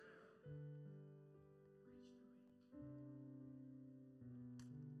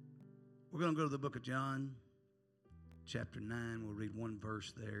We're going to go to the book of John, chapter 9. We'll read one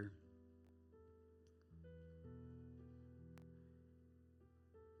verse there.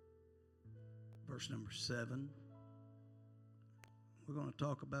 Verse number 7. We're going to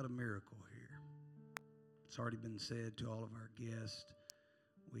talk about a miracle here. It's already been said to all of our guests.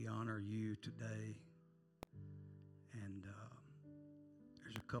 We honor you today. And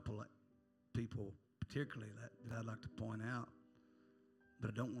there's a couple of people particularly that I'd like to point out. But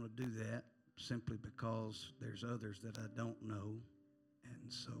I don't want to do that simply because there's others that I don't know.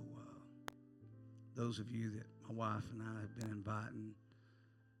 And so those of you that my wife and I have been inviting,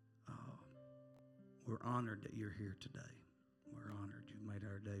 we're honored that you're here today. We're honored you've made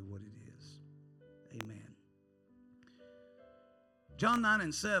our day what it is. Amen. John 9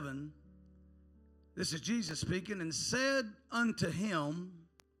 and 7, this is Jesus speaking, and said unto him,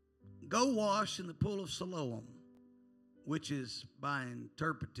 go wash in the pool of Siloam, which is by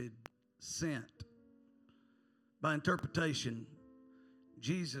interpreted sent. By interpretation,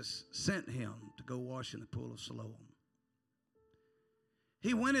 Jesus sent him to go wash in the pool of Siloam.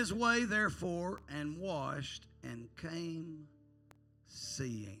 He went his way, therefore, and washed, and came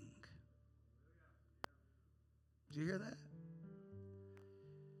seeing. Did you hear that?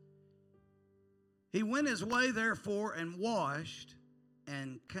 He went his way, therefore, and washed,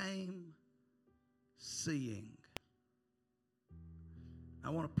 and came seeing. I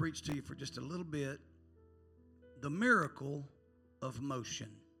want to preach to you for just a little bit the miracle of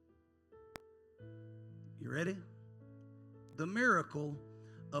motion. You ready? The miracle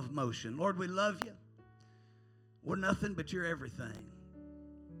of motion. Lord, we love you. We're nothing, but you're everything.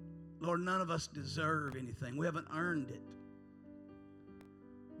 Lord, none of us deserve anything. We haven't earned it.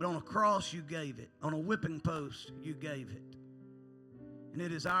 But on a cross, you gave it. On a whipping post, you gave it. And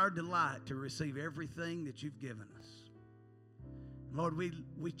it is our delight to receive everything that you've given us. Lord,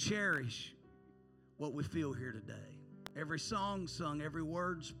 we cherish what we feel here today. Every song sung, every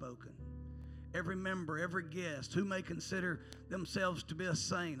word spoken, every member, every guest who may consider themselves to be a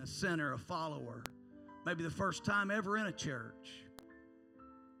saint, a sinner, a follower, maybe the first time ever in a church.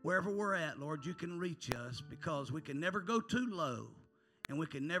 Wherever we're at, Lord, you can reach us because we can never go too low and we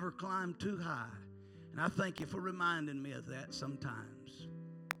can never climb too high. And I thank you for reminding me of that sometimes.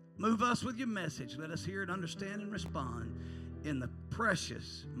 Move us with your message. Let us hear it, understand, and respond in the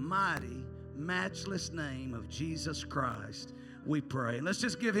precious, mighty, matchless name of Jesus Christ, we pray. And let's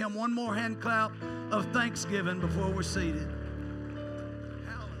just give him one more hand clap of thanksgiving before we're seated.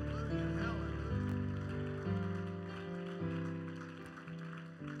 Hallelujah, hallelujah.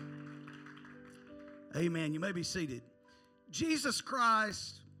 Amen. You may be seated. Jesus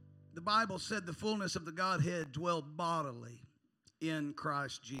Christ, the Bible said the fullness of the Godhead dwelled bodily in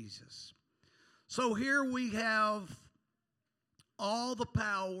Christ Jesus. So here we have all the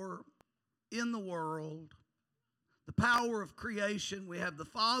power in the world, the power of creation. We have the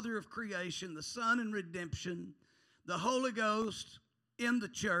Father of creation, the Son in redemption, the Holy Ghost in the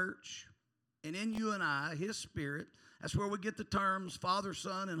church, and in you and I, his Spirit. That's where we get the terms Father,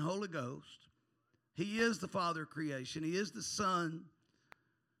 Son, and Holy Ghost. He is the Father of creation. He is the Son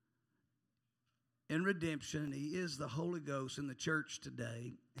in redemption. He is the Holy Ghost in the church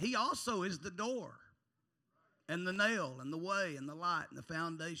today. He also is the door and the nail and the way and the light and the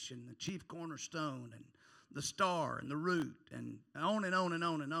foundation, the chief cornerstone and the star and the root, and on and on and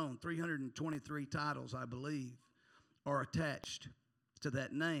on and on. 323 titles, I believe, are attached to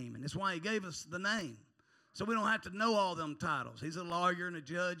that name. And that's why he gave us the name. So we don't have to know all them titles. He's a lawyer and a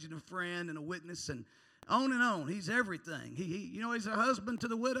judge and a friend and a witness and on and on. He's everything. He's a husband to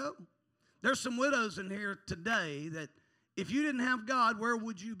the widow. There's some widows in here today that if you didn't have God, where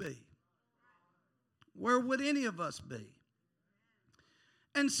would you be? Where would any of us be?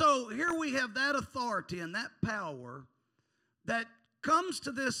 And so here we have that authority and that power that comes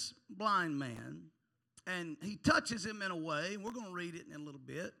to this blind man, and he touches him in a way, and we're going to read it in a little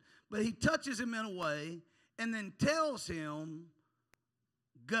bit, but he touches him in a way and then tells him,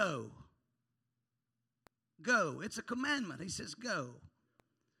 go. Go. It's a commandment. He says, go.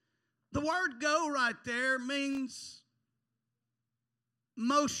 The word go right there means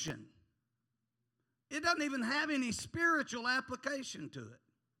motion. It doesn't even have any spiritual application to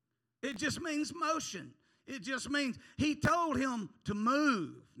it. It just means motion. It just means he told him to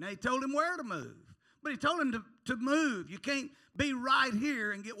move. Now, he told him where to move, but he told him to move. You can't be right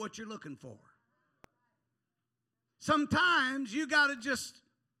here and get what you're looking for. Sometimes you got to just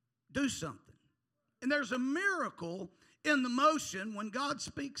do something. And there's a miracle in the motion when God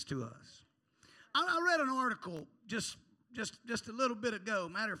speaks to us. I read an article just a little bit ago.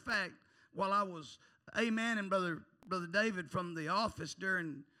 Matter of fact, while I was, amen, and Brother David from the office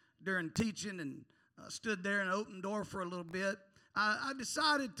during during teaching and stood there in an open door for a little bit, I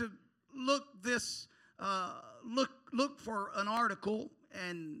decided to look for an article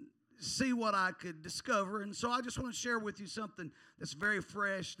and see what I could discover. And so I just want to share with you something that's very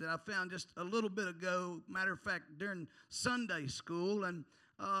fresh that I found just a little bit ago. Matter of fact, during Sunday school. And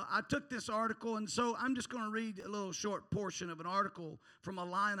I took this article, and so I'm just going to read a little short portion of an article from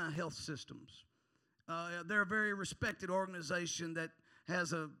Allina Health Systems. They're a very respected organization that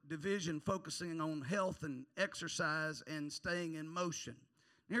has a division focusing on health and exercise and staying in motion.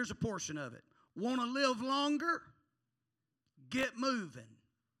 Here's a portion of it. Want to live longer? Get moving.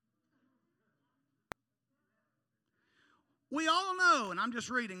 We all know, and I'm just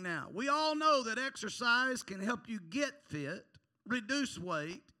reading now, we all know that exercise can help you get fit, reduce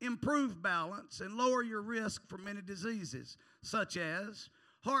weight, improve balance, and lower your risk for many diseases, such as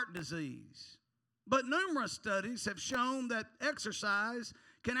heart disease. But numerous studies have shown that exercise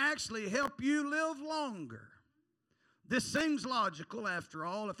can actually help you live longer. This seems logical, after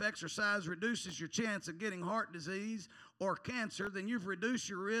all. If exercise reduces your chance of getting heart disease or cancer, then you've reduced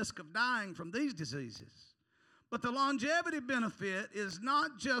your risk of dying from these diseases. But the longevity benefit is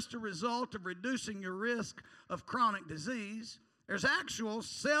not just a result of reducing your risk of chronic disease. There's actual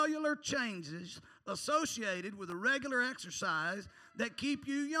cellular changes associated with a regular exercise that keep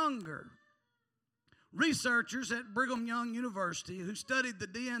you younger. Researchers at Brigham Young University who studied the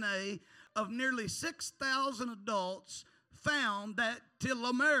DNA of nearly 6,000 adults found that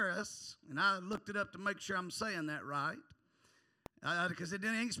telomeres, and I looked it up to make sure I'm saying that right, because it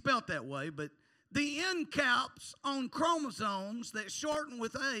ain't spelt that way, but the end caps on chromosomes that shorten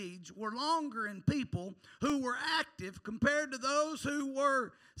with age were longer in people who were active compared to those who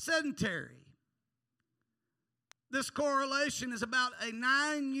were sedentary. This correlation is about a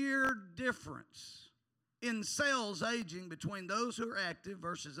 9-year difference in cells aging between those who are active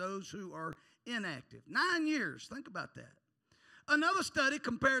versus those who are inactive. 9 years, think about that. Another study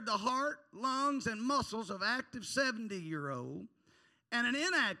compared the heart, lungs, and muscles of active 70-year-old and an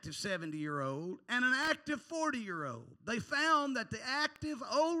inactive 70-year-old and an active 40-year-old. They found that the active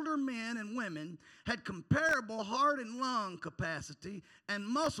older men and women had comparable heart and lung capacity and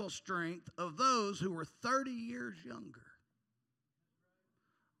muscle strength of those who were 30 years younger.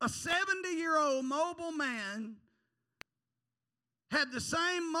 A 70-year-old mobile man had the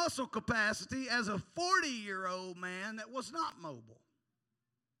same muscle capacity as a 40-year-old man that was not mobile.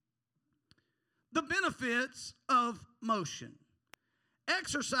 The benefits of motion.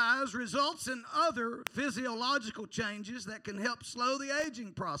 Exercise results in other physiological changes that can help slow the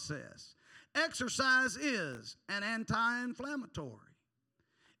aging process. Exercise is an anti-inflammatory.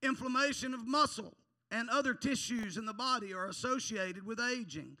 Inflammation of muscle and other tissues in the body are associated with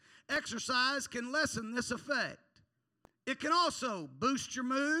aging. Exercise can lessen this effect. It can also boost your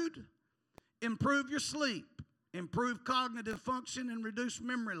mood, improve your sleep, improve cognitive function, and reduce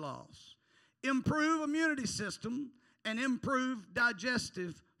memory loss, improve immunity system, and improve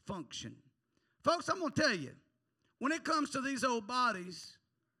digestive function. Folks, I'm going to tell you, when it comes to these old bodies,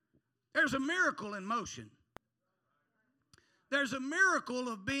 there's a miracle in motion. There's a miracle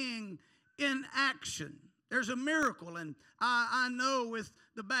of being in action. There's a miracle, and I know with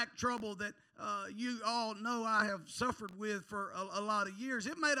the back trouble that you all know I have suffered with for a lot of years,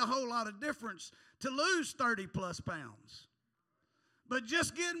 it made a whole lot of difference to lose 30 plus pounds. But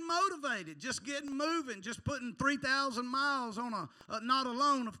just getting motivated, just getting moving, just putting 3,000 miles on not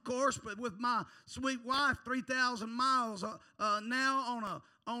alone, of course, but with my sweet wife, 3,000 miles now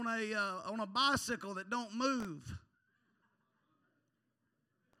on a bicycle that don't move.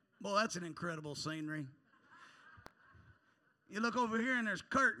 Boy, that's an incredible scenery. You look over here and there's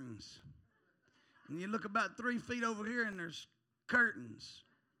curtains. And you look about 3 feet over here and there's curtains.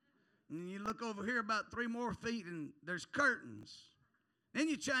 And you look over here about 3 more feet and there's curtains. Then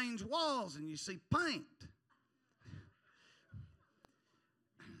you change walls and you see paint.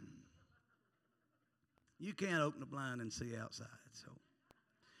 You can't open the blind and see outside.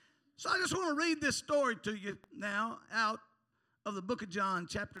 So I just want to read this story to you now out of the book of John,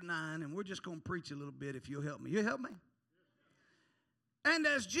 chapter 9, and we're just going to preach a little bit if you'll help me. You help me? And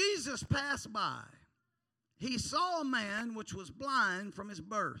as Jesus passed by, he saw a man which was blind from his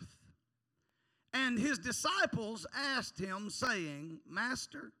birth. And his disciples asked him, saying,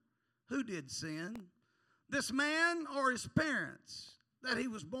 Master, who did sin, this man or his parents, that he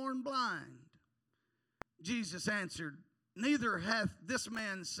was born blind? Jesus answered, Neither hath this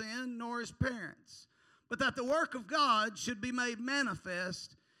man sinned nor his parents, but that the work of God should be made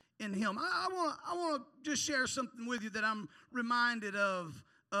manifest in him. I want to just share something with you that I'm reminded of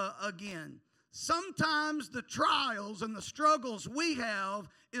again. Sometimes the trials and the struggles we have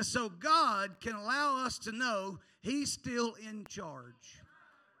is so God can allow us to know He's still in charge.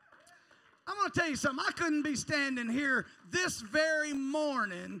 I'm going to tell you something. I couldn't be standing here this very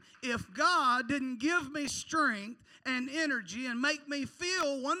morning if God didn't give me strength and energy and make me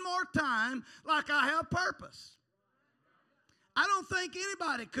feel one more time like I have purpose. I don't think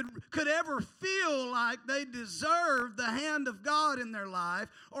anybody could ever feel like they deserve the hand of God in their life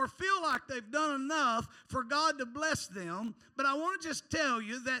or feel like they've done enough for God to bless them. But I want to just tell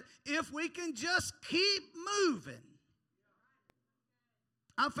you that if we can just keep moving.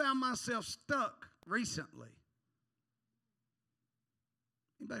 I found myself stuck recently.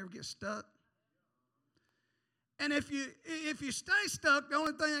 Anybody ever get stuck? And if you stay stuck, the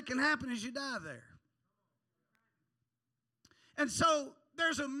only thing that can happen is you die there. And so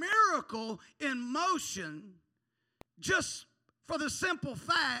there's a miracle in motion just for the simple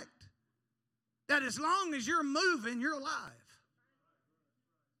fact that as long as you're moving, you're alive.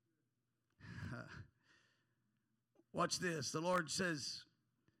 Watch this. The Lord says,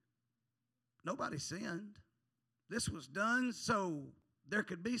 nobody sinned. This was done so there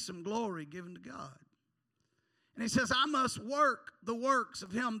could be some glory given to God. And He says, I must work the works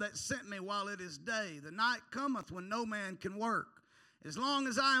of Him that sent me while it is day. The night cometh when no man can work. As long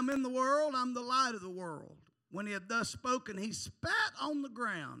as I am in the world, I'm the light of the world. When He had thus spoken, He spat on the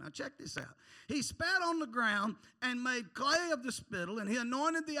ground. Now check this out. He spat on the ground and made clay of the spittle, and He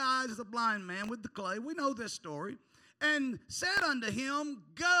anointed the eyes of the blind man with the clay. We know this story. And said unto him,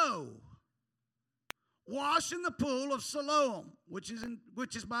 go, wash in the pool of Siloam, which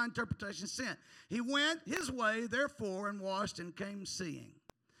is by interpretation sent. He went his way, therefore, and washed and came seeing.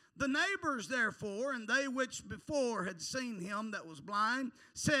 The neighbors, therefore, and they which before had seen him that was blind,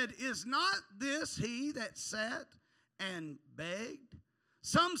 said, is not this he that sat and begged?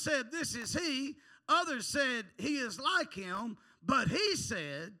 Some said, this is he. Others said, he is like him. But he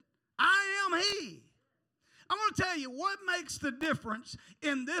said, I am he. I'm going to tell you what makes the difference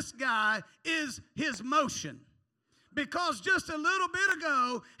in this guy is his motion. Because just a little bit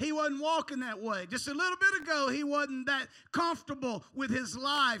ago, he wasn't walking that way. Just a little bit ago, he wasn't that comfortable with his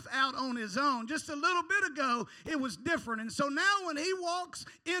life out on his own. Just a little bit ago, it was different. And so now when he walks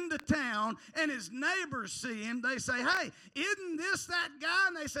into town and his neighbors see him, they say, hey, isn't this that guy?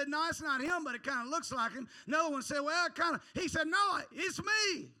 And they said, no, it's not him, but it kind of looks like him. Another one said, well, he said, no, it's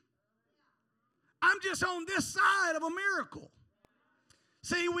me. I'm just on this side of a miracle.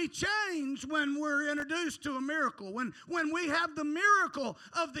 See, we change when we're introduced to a miracle. When we have the miracle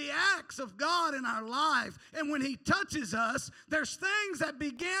of the acts of God in our life, and when He touches us, there's things that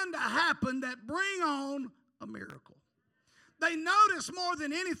begin to happen that bring on a miracle. They notice more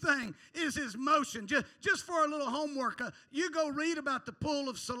than anything is his motion. Just for a little homework, you go read about the pool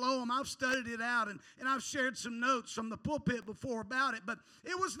of Siloam. I've studied it out, and I've shared some notes from the pulpit before about it. But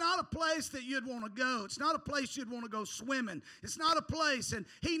it was not a place that you'd want to go. It's not a place you'd want to go swimming. It's not a place, and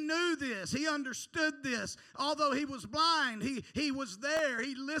he knew this. He understood this. Although he was blind, he was there.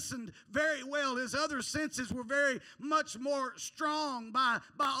 He listened very well. His other senses were very much more strong by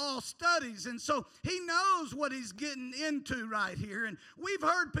all studies. And so he knows what he's getting into right here. And we've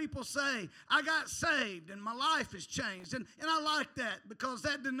heard people say, I got saved and my life has changed. And I like that because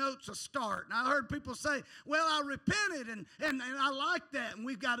that denotes a start. And I heard people say, well, I repented and I like that. And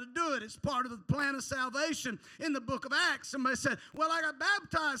we've got to do it. It's part of the plan of salvation in the book of Acts. Somebody said, well, I got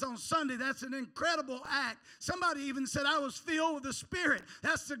baptized on Sunday. That's an incredible act. Somebody even said I was filled with the Spirit.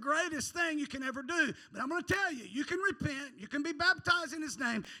 That's the greatest thing you can ever do. But I'm going to tell you, you can repent. You can be baptized in His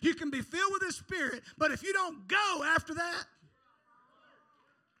name. You can be filled with His Spirit. But if you don't go after that,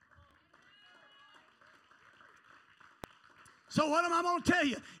 so what am I going to tell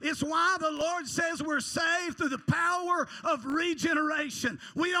you? It's why the Lord says we're saved through the power of regeneration.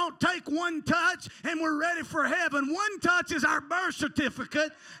 We don't take one touch and we're ready for heaven. One touch is our birth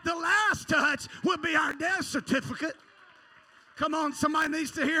certificate. The last touch will be our death certificate. Come on, somebody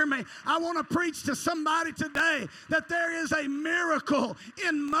needs to hear me. I want to preach to somebody today that there is a miracle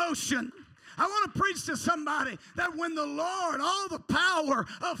in motion. I want to preach to somebody that when the Lord, all the power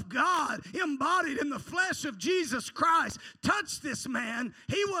of God embodied in the flesh of Jesus Christ touched this man,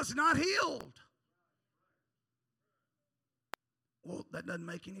 he was not healed. Well, that doesn't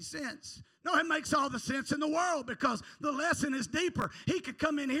make any sense. No, it makes all the sense in the world because the lesson is deeper. He could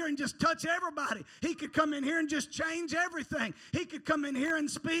come in here and just touch everybody. He could come in here and just change everything. He could come in here and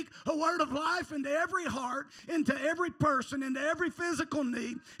speak a word of life into every heart, into every person, into every physical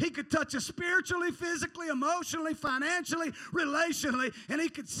need. He could touch us spiritually, physically, emotionally, financially, relationally, and He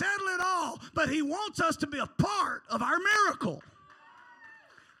could settle it all. But He wants us to be a part of our miracle.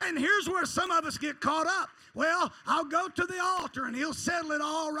 And here's where some of us get caught up. Well, I'll go to the altar and he'll settle it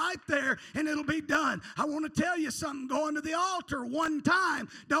all right there and it'll be done. I want to tell you something. Going to the altar one time,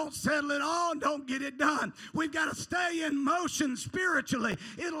 don't settle it all and don't get it done. We've got to stay in motion spiritually.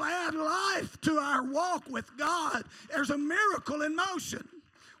 It'll add life to our walk with God. There's a miracle in motion.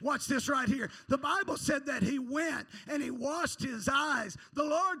 Watch this right here. The Bible said that he went and he washed his eyes. The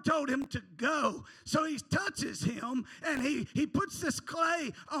Lord told him to go. So he touches him and he puts this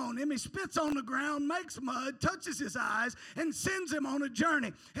clay on him. He spits on the ground, makes mud, touches his eyes, and sends him on a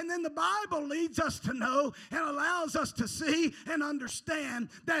journey. And then the Bible leads us to know and allows us to see and understand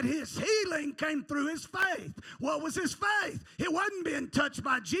that his healing came through his faith. What was his faith? It wasn't being touched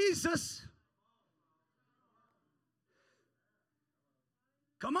by Jesus.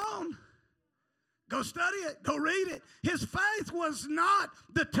 Come on. Go study it. Go read it. His faith was not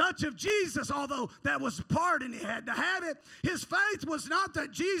the touch of Jesus, although that was part and he had to have it. His faith was not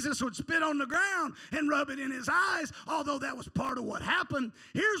that Jesus would spit on the ground and rub it in his eyes, although that was part of what happened.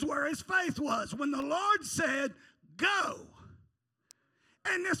 Here's where his faith was. When the Lord said, go.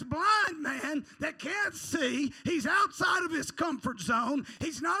 And this blind man that can't see, he's outside of his comfort zone.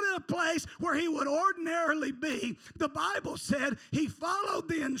 He's not in a place where he would ordinarily be. The Bible said he followed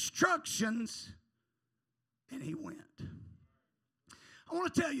the instructions and he went. I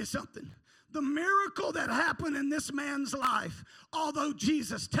want to tell you something. The miracle that happened in this man's life, although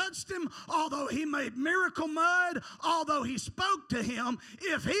Jesus touched him, although he made miracle mud, although he spoke to him,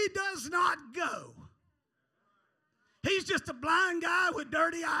 if he does not go, he's just a blind guy with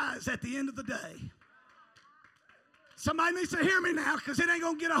dirty eyes at the end of the day. Somebody needs to hear me now because it ain't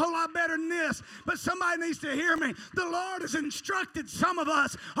going to get a whole lot better than this. But somebody needs to hear me. The Lord has instructed some of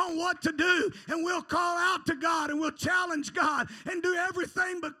us on what to do. And we'll call out to God and we'll challenge God and do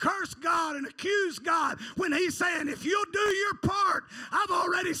everything but curse God and accuse God when he's saying, if you'll do your part, I've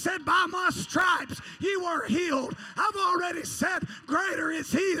already said by my stripes you were healed. I've already said greater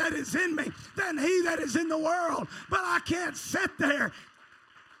is he that is in me than he that is in the world. But I can't sit there.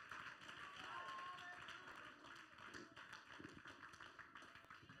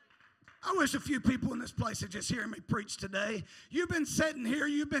 I wish a few people in this place would just hear me preach today. You've been sitting here.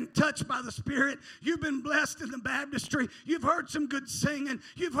 You've been touched by the Spirit. You've been blessed in the baptistry. You've heard some good singing.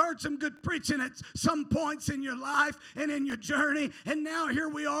 You've heard some good preaching at some points in your life and in your journey. And now here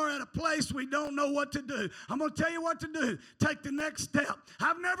we are at a place we don't know what to do. I'm going to tell you what to do. Take the next step.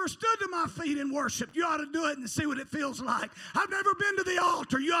 I've never stood to my feet in worship. You ought to do it and see what it feels like. I've never been to the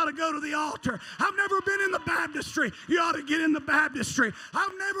altar. You ought to go to the altar. I've never been in the baptistry. You ought to get in the baptistry.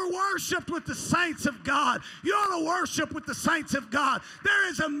 I've never worshiped with the saints of God. You ought to worship with the saints of God. There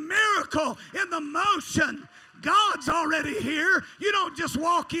is a miracle in the motion. God's already here. You don't just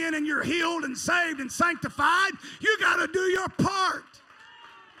walk in and you're healed and saved and sanctified. You got to do your part.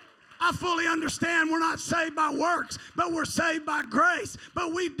 I fully understand we're not saved by works, but we're saved by grace.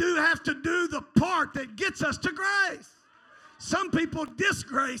 But we do have to do the part that gets us to grace. Some people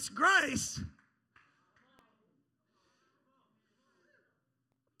disgrace grace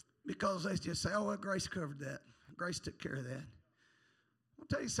because they just say, oh, well, grace covered that. Grace took care of that. I'll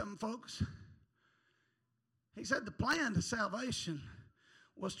tell you something, folks. He said the plan to salvation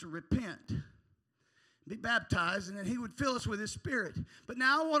was to repent, be baptized, and then he would fill us with his Spirit. But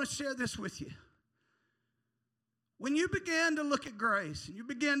now I want to share this with you. When you begin to look at grace and you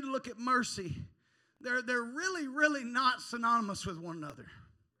begin to look at mercy, they're really, really not synonymous with one another.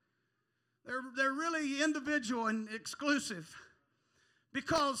 They're really individual and exclusive.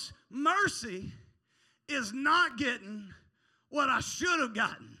 Because mercy is not getting what I should have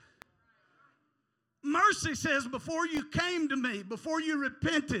gotten. Mercy says before you came to me, before you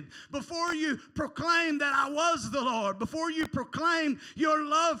repented, before you proclaimed that I was the Lord, before you proclaimed your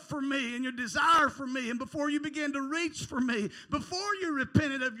love for me and your desire for me, and before you began to reach for me, before you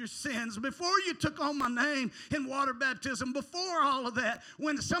repented of your sins, before you took on my name in water baptism, before all of that,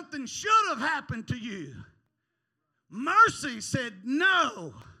 when something should have happened to you, mercy said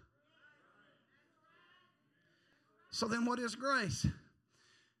no. So then what is grace?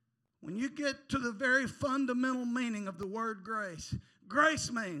 When you get to the very fundamental meaning of the word grace,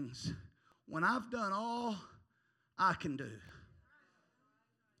 grace means when I've done all I can do.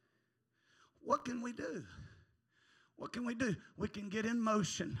 What can we do? What can we do? We can get in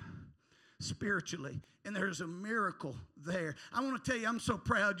motion spiritually, and there's a miracle there. I want to tell you, I'm so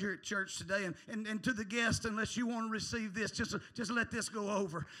proud you're at church today, and to the guests, unless you want to receive this, just let this go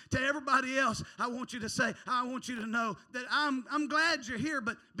over. To everybody else, I want you to say, I want you to know that I'm glad you're here,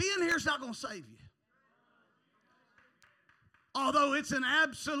 but being here is not going to save you. Although it's an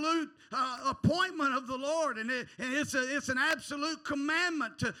absolute appointment of the Lord, and it's an absolute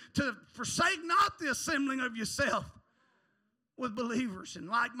commandment to forsake not the assembling of yourself with believers and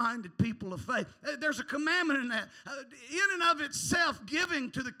like-minded people of faith. There's a commandment in that. In and of itself,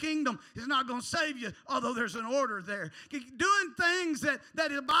 giving to the kingdom is not going to save you, although there's an order there. Doing things that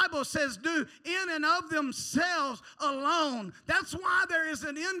the Bible says do in and of themselves alone. That's why there is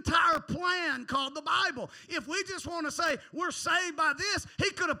an entire plan called the Bible. If we just want to say we're saved by this, he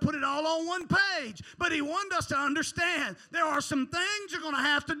could have put it all on one page. But he wanted us to understand there are some things you're going to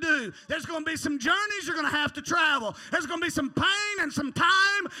have to do. There's going to be some journeys you're going to have to travel. There's going to be some pain and some time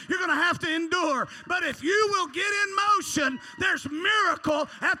you're going to have to endure. But if you will get in motion, there's miracle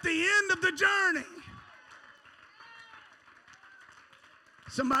at the end of the journey.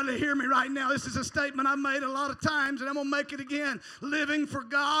 Somebody hear me right now. This is a statement I've made a lot of times, and I'm going to make it again. Living for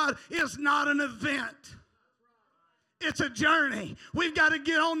God is not an event. It's a journey. We've got to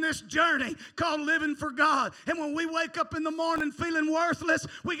get on this journey called living for God. And when we wake up in the morning feeling worthless,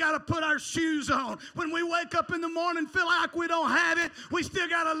 we got to put our shoes on. When we wake up in the morning feel like we don't have it, we still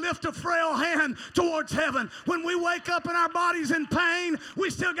got to lift a frail hand towards heaven. When we wake up and our body's in pain,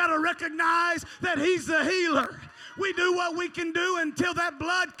 we still got to recognize that he's the healer. We do what we can do until that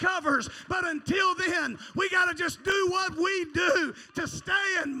blood covers. But until then, we got to just do what we do to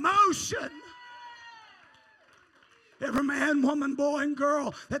stay in motion. Every man, woman, boy, and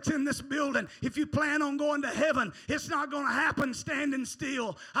girl that's in this building, if you plan on going to heaven, it's not going to happen standing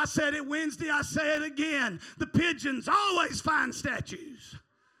still. I said it Wednesday, I say it again. The pigeons always find statues.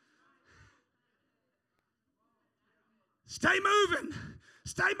 Stay moving.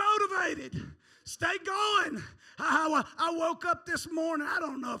 Stay motivated. Stay going. I woke up this morning. I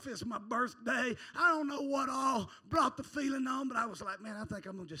don't know if it's my birthday. I don't know what all brought the feeling on, but I was like, man, I think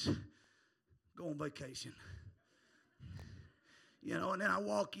I'm going to just go on vacation. You know, and then I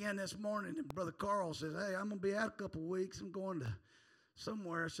walk in this morning and Brother Carl says, hey, I'm going to be out a couple of weeks. I'm going to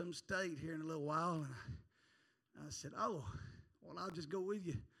somewhere, some state here in a little while. And I said, oh, well, I'll just go with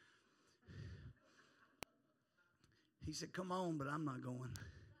you. He said, come on, but I'm not going.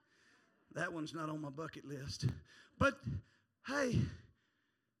 That one's not on my bucket list. But, hey,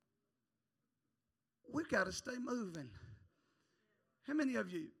 we've got to stay moving. How many of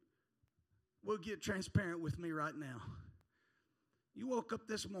you will get transparent with me right now? You woke up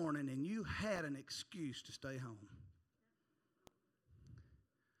this morning and you had an excuse to stay home.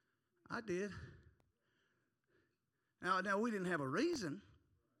 I did. Now we didn't have a reason,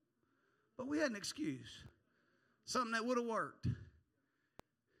 but we had an excuse. Something that would have worked.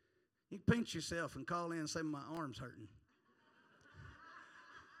 You can pinch yourself and call in and say, my arm's hurting.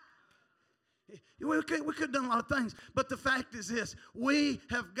 We could have done a lot of things, but the fact is this: we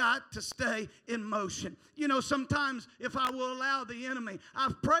have got to stay in motion. You know, sometimes if I will allow the enemy,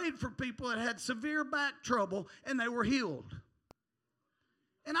 I've prayed for people that had severe back trouble and they were healed.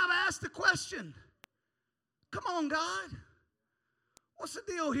 And I've asked the question, come on, God, what's the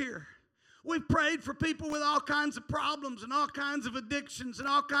deal here? We've prayed for people with all kinds of problems and all kinds of addictions and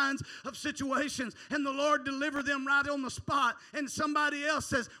all kinds of situations, and the Lord delivered them right on the spot. And somebody else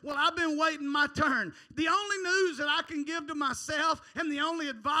says, well, I've been waiting my turn. The only news that I can give to myself and the only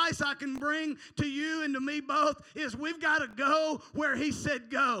advice I can bring to you and to me both is we've got to go where he said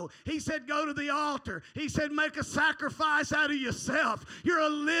go. He said go to the altar. He said make a sacrifice out of yourself. You're a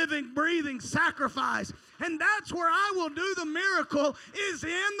living, breathing sacrifice. And that's where I will do the miracle, is in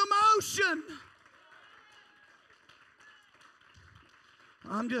the motion.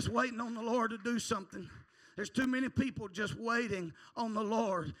 I'm just waiting on the Lord to do something. There's too many people just waiting on the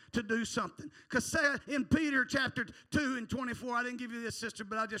Lord to do something. Because in Peter chapter 2 and 24, I didn't give you this, sister,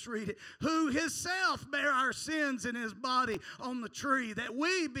 but I'll just read it. Who himself bare our sins in his body on the tree, that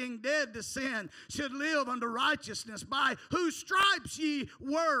we, being dead to sin, should live unto righteousness, by whose stripes ye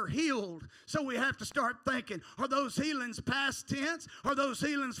were healed. So we have to start thinking, are those healings past tense? Are those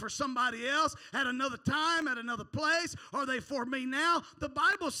healings for somebody else at another time, at another place? Are they for me now? The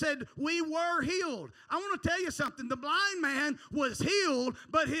Bible said we were healed. I want to tell you something. The blind man was healed,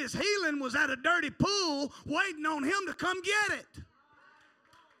 but his healing was at a dirty pool waiting on him to come get it.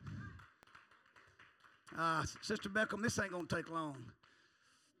 Sister Beckham, this ain't going to take long.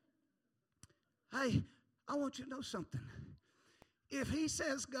 Hey, I want you to know something. If he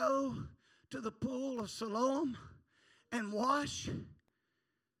says go to the pool of Siloam and wash,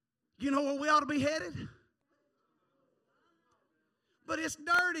 you know where we ought to be headed? But it's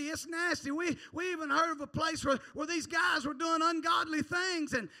dirty, it's nasty. We even heard of a place where these guys were doing ungodly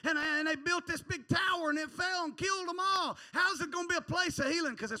things and they built this big tower and it fell and killed them all. How's it going to be a place of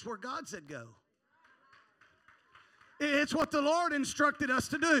healing? Because it's where God said go. It's what the Lord instructed us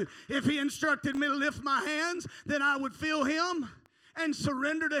to do. If He instructed me to lift my hands, then I would feel Him and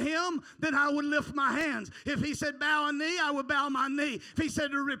surrender to Him, then I would lift my hands. If He said bow a knee, I would bow my knee. If He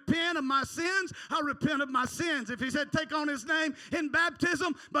said to repent of my sins, I'll repent of my sins. If He said take on His name in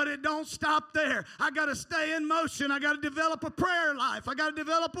baptism, but it don't stop there. I got to stay in motion. I got to develop a prayer life. I got to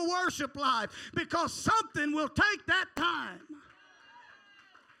develop a worship life, because something will take that time.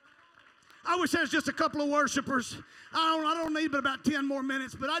 I wish there was just a couple of worshipers. I don't need but about 10 more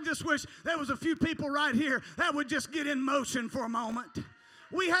minutes, but I just wish there was a few people right here that would just get in motion for a moment.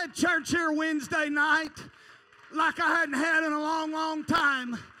 We had church here Wednesday night like I hadn't had in a long, long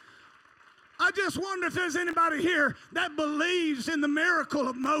time. I just wonder if there's anybody here that believes in the miracle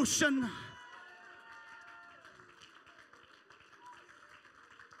of motion.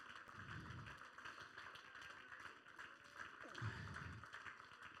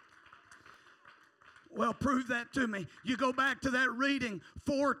 Well, prove that to me. You go back to that reading.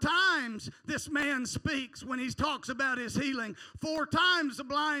 4 times this man speaks when he talks about his healing. 4 times the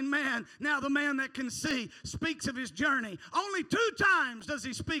blind man, now the man that can see, speaks of his journey. Only 2 times does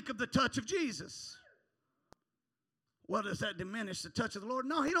he speak of the touch of Jesus. Well, does that diminish the touch of the Lord?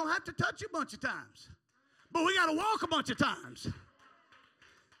 No, He don't have to touch you a bunch of times. But we got to walk a bunch of times.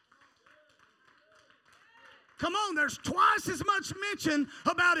 Come on, there's twice as much mention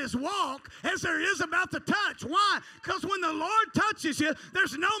about His walk as there is about the touch. Why? Because when the Lord touches you,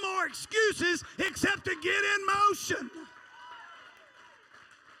 there's no more excuses except to get in motion.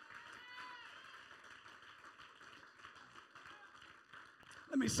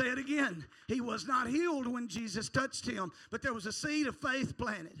 Let me say it again. He was not healed when Jesus touched him, but there was a seed of faith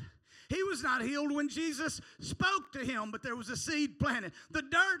planted. He was not healed when Jesus spoke to him, but there was a seed planted. The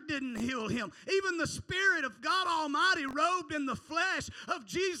dirt didn't heal him. Even the Spirit of God Almighty robed in the flesh of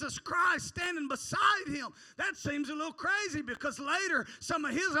Jesus Christ standing beside him. That seems a little crazy, because later some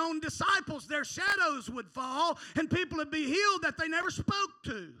of His own disciples, their shadows would fall and people would be healed that they never spoke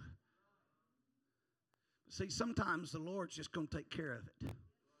to. See, sometimes the Lord's just going to take care of it.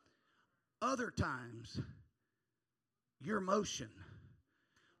 Other times, your motion,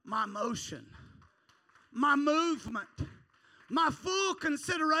 my motion, my movement, my full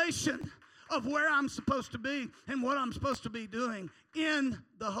consideration of where I'm supposed to be and what I'm supposed to be doing in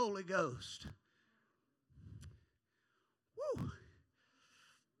the Holy Ghost. Woo.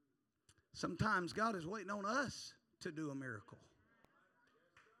 Sometimes God is waiting on us to do a miracle.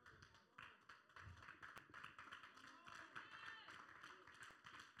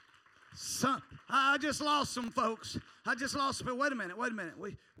 I just lost some folks. Wait a minute.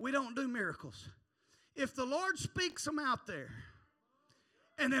 We don't do miracles. If the Lord speaks them out there,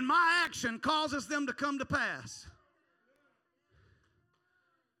 and then my action causes them to come to pass,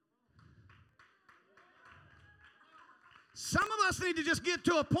 some of us need to just get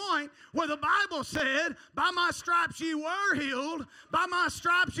to a point where the Bible said, by my stripes you were healed, by my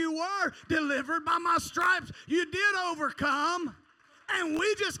stripes you were delivered, by my stripes you did overcome. And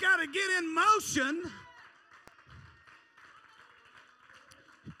we just got to get in motion.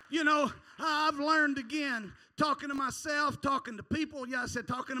 You know, I've learned again, talking to myself, talking to people. Yeah, I said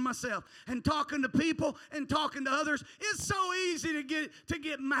talking to myself. And talking to people and talking to others. It's so easy to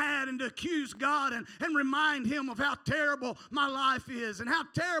get mad and to accuse God and remind Him of how terrible my life is and how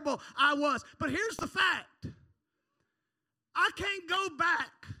terrible I was. But here's the fact. I can't go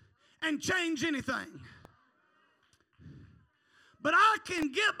back and change anything. But I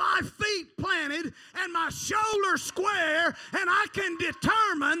can get my feet planted and my shoulders square, and I can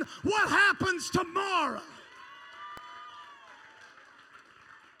determine what happens tomorrow.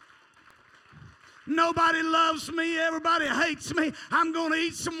 Nobody loves me. Everybody hates me. I'm going to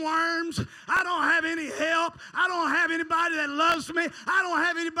eat some worms. I don't have any help. I don't have anybody that loves me. I don't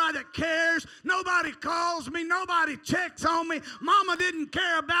have anybody that cares. Nobody calls me. Nobody checks on me. Mama didn't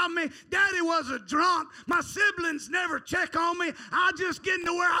care about me. Daddy was a drunk. My siblings never check on me. I just get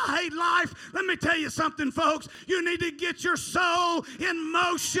into where I hate life. Let me tell you something, folks. You need to get your soul in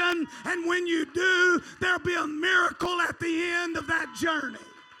motion, and when you do, there'll be a miracle at the end of that journey.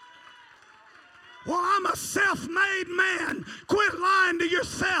 Well, I'm a self-made man. Quit lying to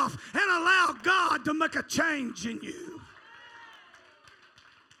yourself and allow God to make a change in you.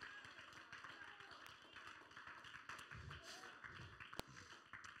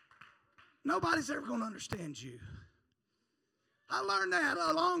 Nobody's ever going to understand you. I learned that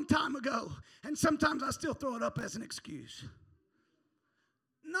a long time ago, and sometimes I still throw it up as an excuse.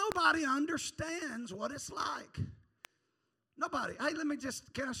 Nobody understands what it's like. Nobody. Hey,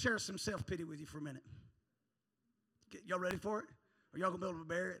 can I share some self-pity with you for a minute? Y'all ready for it? Or y'all going to be able to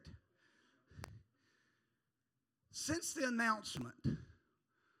bear it? Since the announcement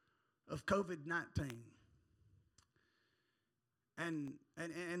of COVID-19, and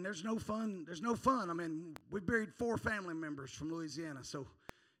there's no fun. I mean, we buried 4 family members from Louisiana. So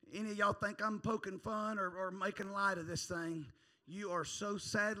any of y'all think I'm poking fun or making light of this thing, you are so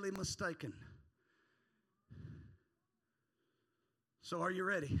sadly mistaken. So are you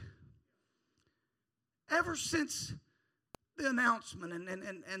ready? Ever since the announcement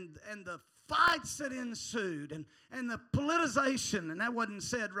and the fights that ensued and the politicization, and that wasn't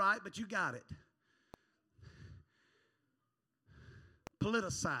said right, but you got it.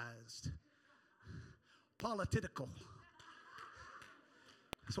 Politicized. Political.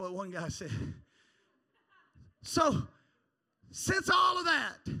 That's what one guy said. So, since all of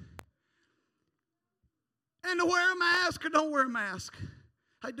that, and to wear a mask or don't wear a mask,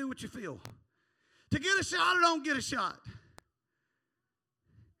 hey, do what you feel. To get a shot or don't get a shot.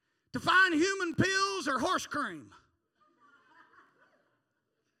 To find human pills or horse cream.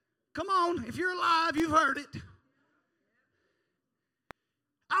 Come on, if you're alive, you've heard it.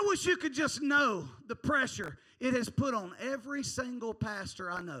 I wish you could just know the pressure it has put on every single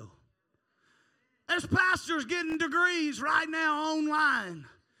pastor I know. There's pastors getting degrees right now online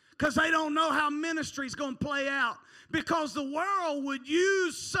because they don't know how ministry is going to play out, because the world would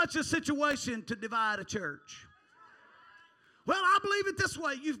use such a situation to divide a church. Well, I believe it this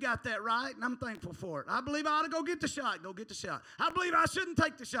way. You've got that right, and I'm thankful for it. I believe I ought to go get the shot. Go get the shot. I believe I shouldn't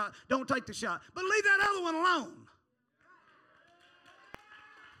take the shot. Don't take the shot. But leave that other one alone.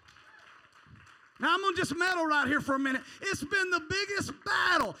 Now, I'm going to just meddle right here for a minute. It's been the biggest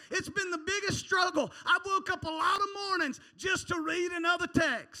battle. It's been the biggest struggle. I woke up a lot of mornings just to read another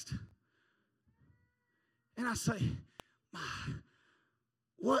text. And I say,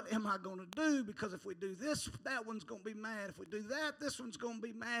 what am I going to do? Because if we do this, that one's going to be mad. If we do that, this one's going to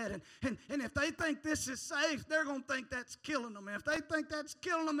be mad. And if they think this is safe, they're going to think that's killing them. And if they think that's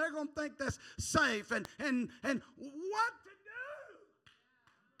killing them, they're going to think that's safe. And what to do?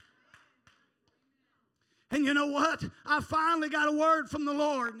 And you know what? I finally got a word from the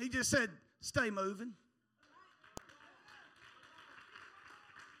Lord, and He just said, stay moving.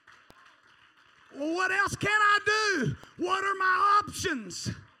 Well, what else can I do? What are my options?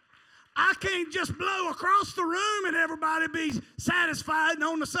 I can't just blow across the room and everybody be satisfied and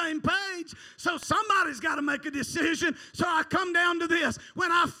on the same page. So somebody's got to make a decision. So I come down to this.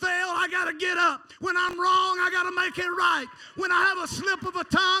 When I fail, I got to get up. When I'm wrong, I got to make it right. When I have a slip of a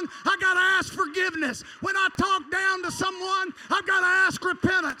tongue, I got to ask forgiveness. When I talk down to someone, I've got to ask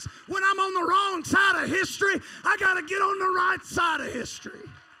repentance. When I'm on the wrong side of history, I got to get on the right side of history.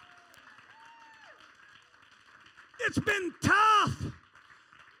 It's been tough.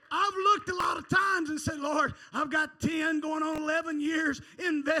 I've looked a lot of times and said, Lord, I've got 10 going on 11 years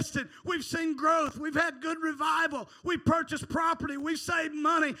invested. We've seen growth. We've had good revival. We've purchased property. We've saved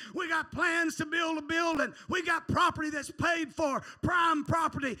money. We got plans to build a building. We got property that's paid for, prime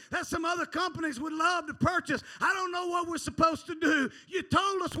property that some other companies would love to purchase. I don't know what we're supposed to do. You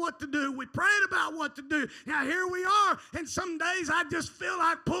told us what to do. We prayed about what to do. Now here we are, and some days I just feel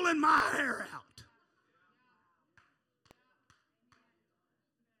like pulling my hair out.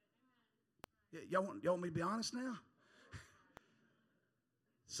 Y'all want me to be honest now?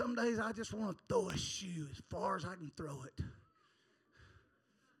 Some days I just want to throw a shoe as far as I can throw it.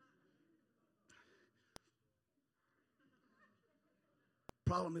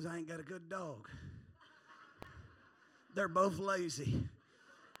 Problem is I ain't got a good dog. They're both lazy.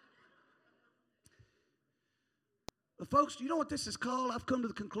 But folks, you know what this is called? I've come to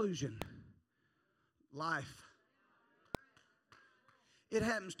the conclusion. Life. It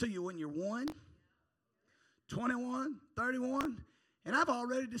happens to you when you're 1, 21, 31, and I've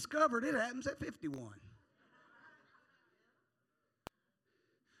already discovered it happens at 51.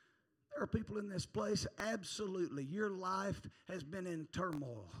 There are people in this place, absolutely, your life has been in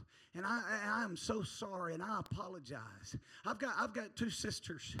turmoil. And I am so sorry, and I apologize. I've got 2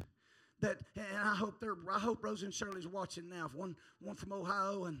 sisters that, and I hope Rose and Shirley's watching now. One from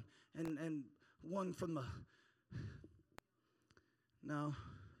Ohio and one from the. No,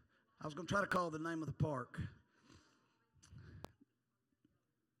 I was going to try to call the name of the park.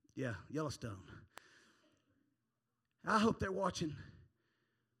 Yeah, Yellowstone. I hope they're watching.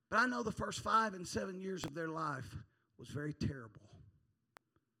 But I know the first 5 and 7 years of their life was very terrible.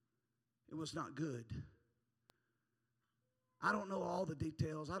 It was not good. I don't know all the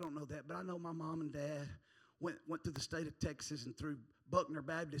details. I don't know that. But I know my mom and dad went to the state of Texas and through Buckner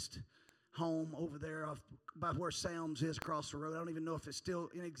Baptist home over there by where Sam's is across the road. I don't even know if it's still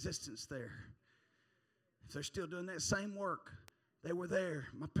in existence there. If they're still doing that same work, they were there.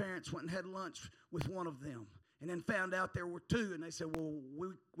 My parents went and had lunch with one of them. And then found out there were 2, and they said, well,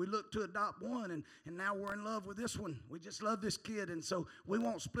 we looked to adopt one, and now we're in love with this one. We just love this kid, and so we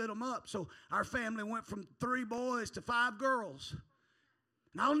won't split them up. So our family went from 3 boys to 5 girls.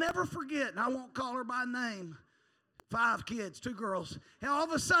 And I'll never forget, and I won't call her by name, 5 kids, 2 girls. And all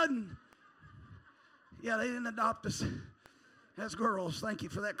of a sudden, yeah, they didn't adopt us as girls. Thank you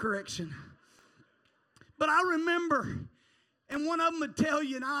for that correction. But I remember, and one of them would tell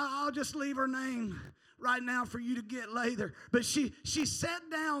you, and I'll just leave her name right now for you to get later. But she sat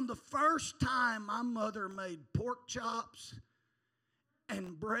down the first time my mother made pork chops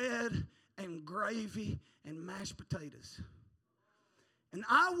and bread and gravy and mashed potatoes. And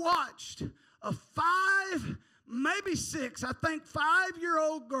I watched a 5, maybe 6, I think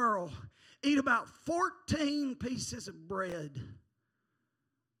 5-year-old girl eat about 14 pieces of bread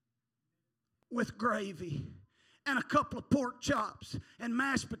with gravy and a couple of pork chops and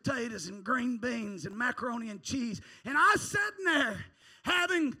mashed potatoes and green beans and macaroni and cheese. And I sitting there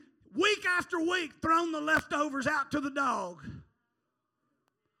having week after week thrown the leftovers out to the dog,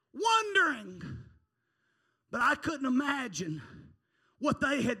 wondering, but I couldn't imagine what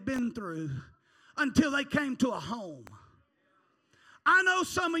they had been through until they came to a home. I know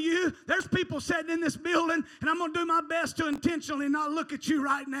some of you, there's people sitting in this building, and I'm going to do my best to intentionally not look at you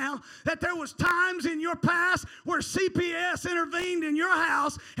right now, that there was times in your past where CPS intervened in your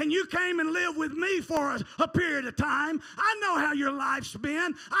house, and you came and lived with me for a period of time. I know how your life's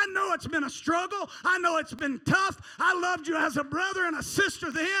been. I know it's been a struggle. I know it's been tough. I loved you as a brother and a sister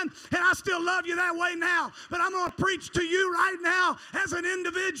then, and I still love you that way now. But I'm going to preach to you right now as an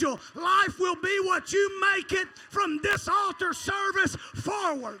individual. Life will be what you make it from this altar service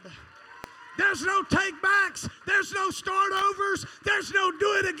forward. There's no take backs. There's no start overs. There's no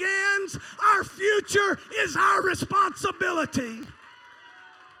do it agains. Our future is our responsibility.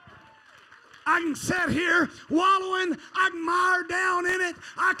 I can sit here wallowing. I can mire down in it.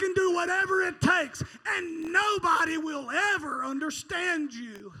 I can do whatever it takes. And nobody will ever understand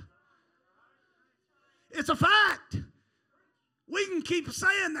you. It's a fact. We can keep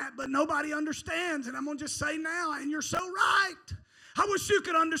saying that, but nobody understands. And I'm going to just say now, and you're so right. I wish you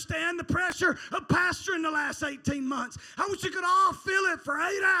could understand the pressure of pastoring the last 18 months. I wish you could all feel it for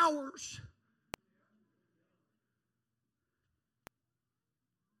 8 hours.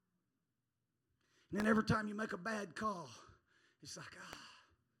 And then every time you make a bad call, it's like,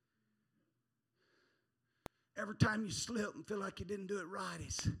 Every time you slip and feel like you didn't do it right,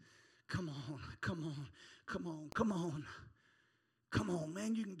 it's, come on, come on, come on, come on. Come on,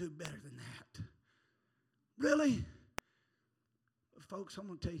 man, you can do better than that. Really? Folks, I'm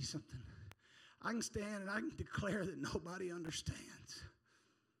going to tell you something. I can stand and I can declare that nobody understands.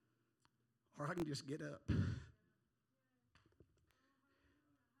 Or I can just get up. And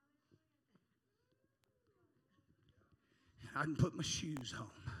I can put my shoes on.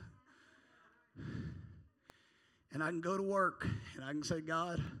 And I can go to work and I can say,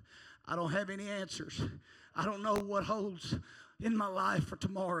 God, I don't have any answers. I don't know what holds in my life for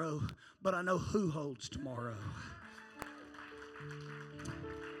tomorrow, but I know who holds tomorrow.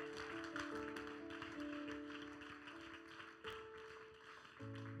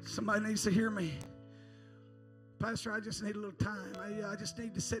 Somebody needs to hear me. Pastor, I just need a little time. I just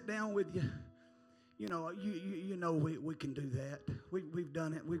need to sit down with you. You know, we can do that. We've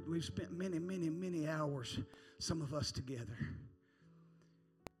done it. We've spent many hours, some of us together.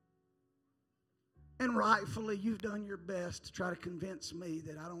 And rightfully, you've done your best to try to convince me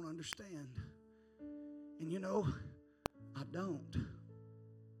that I don't understand. And you know, I don't.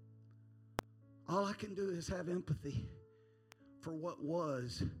 All I can do is have empathy for what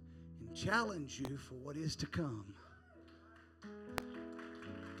was and challenge you for what is to come.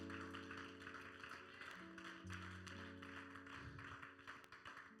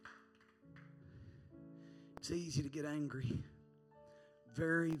 It's easy to get angry.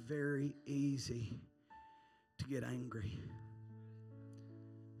 Very, very easy to get angry.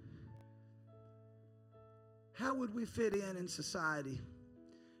 How would we fit in society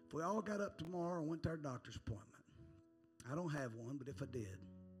if we all got up tomorrow and went to our doctor's appointment? I don't have one, but if I did.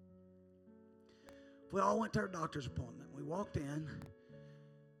 If we all went to our doctor's appointment, we walked in,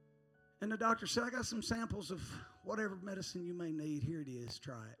 and the doctor said, I got some samples of whatever medicine you may need. Here it is.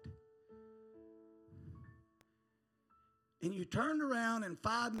 Try it. And you turned around in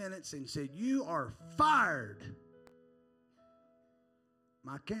 5 minutes and said, you are fired.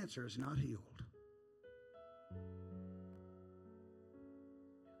 My cancer is not healed.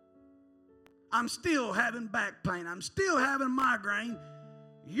 I'm still having back pain. I'm still having migraine.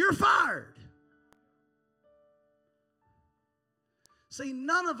 You're fired. See,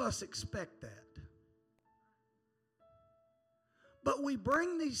 none of us expect that. But we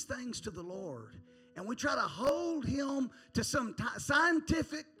bring these things to the Lord, and we try to hold Him to some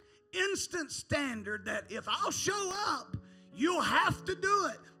scientific, instant standard that if I'll show up, you'll have to do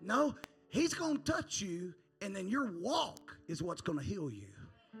it. No, He's going to touch you, and then your walk is what's going to heal you.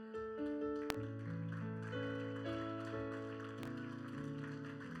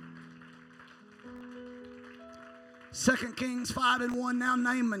 2 Kings 5:1. Now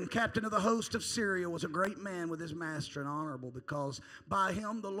Naaman, captain of the host of Syria, was a great man with his master and honorable, because by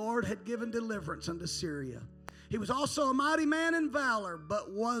him the Lord had given deliverance unto Syria. He was also a mighty man in valor,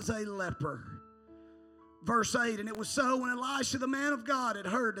 but was a leper. Verse 8, and it was so when Elisha the man of God had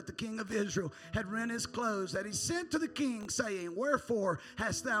heard that the king of Israel had rent his clothes, that he sent to the king, saying, Wherefore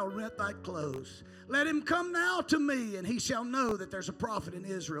hast thou rent thy clothes? Let him come now to me, and he shall know that there's a prophet in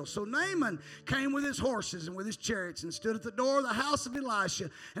Israel. So Naaman came with his horses and with his chariots, and stood at the door of the house of Elisha.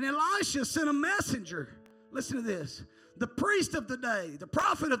 And Elisha sent a messenger. Listen to this. The priest of the day, the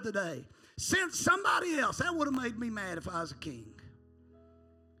prophet of the day, sent somebody else. That would have made me mad if I was a king.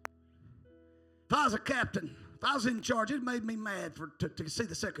 If I was a captain, if I was in charge, it made me mad to see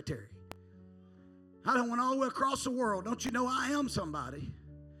the secretary. I done went all the way across the world. Don't you know I am somebody?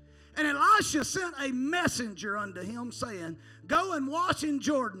 And Elisha sent a messenger unto him, saying, Go and wash in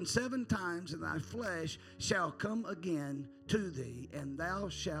Jordan 7 times, and thy flesh shall come again to thee, and thou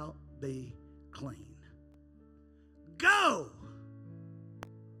shalt be clean. Go!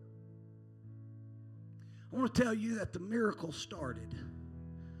 I want to tell you that the miracle started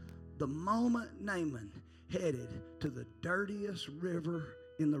the moment Naaman headed to the dirtiest river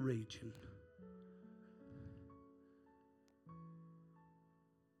in the region.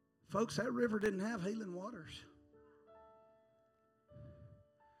 Folks, that river didn't have healing waters.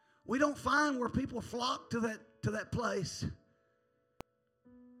 We don't find where people flock to that place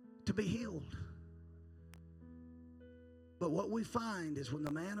to be healed. But what we find is when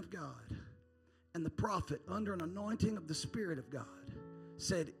the man of God and the prophet, under an anointing of the Spirit of God,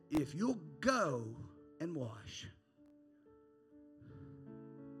 said, if you'll go and wash.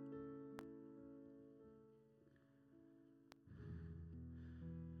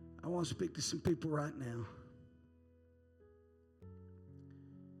 I want to speak to some people right now.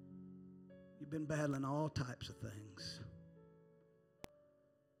 You've been battling all types of things.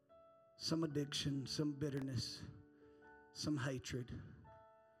 Some addiction, some bitterness, some hatred.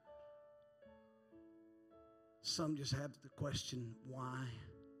 Some just have the question, why?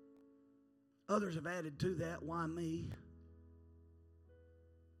 Others have added to that, why me?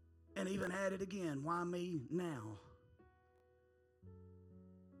 And even added again, why me now?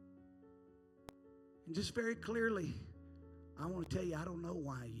 And just very clearly, I want to tell you, I don't know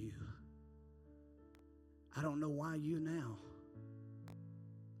why you. I don't know why you now.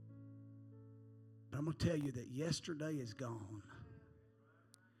 But I'm going to tell you that yesterday is gone.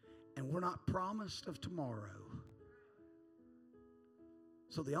 And we're not promised of tomorrow.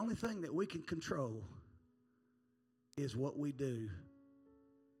 So the only thing that we can control is what we do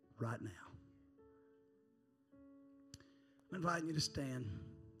right now. I'm inviting you to stand.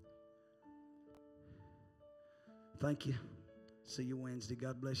 Thank you. See you Wednesday.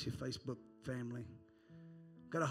 God bless you, Facebook family.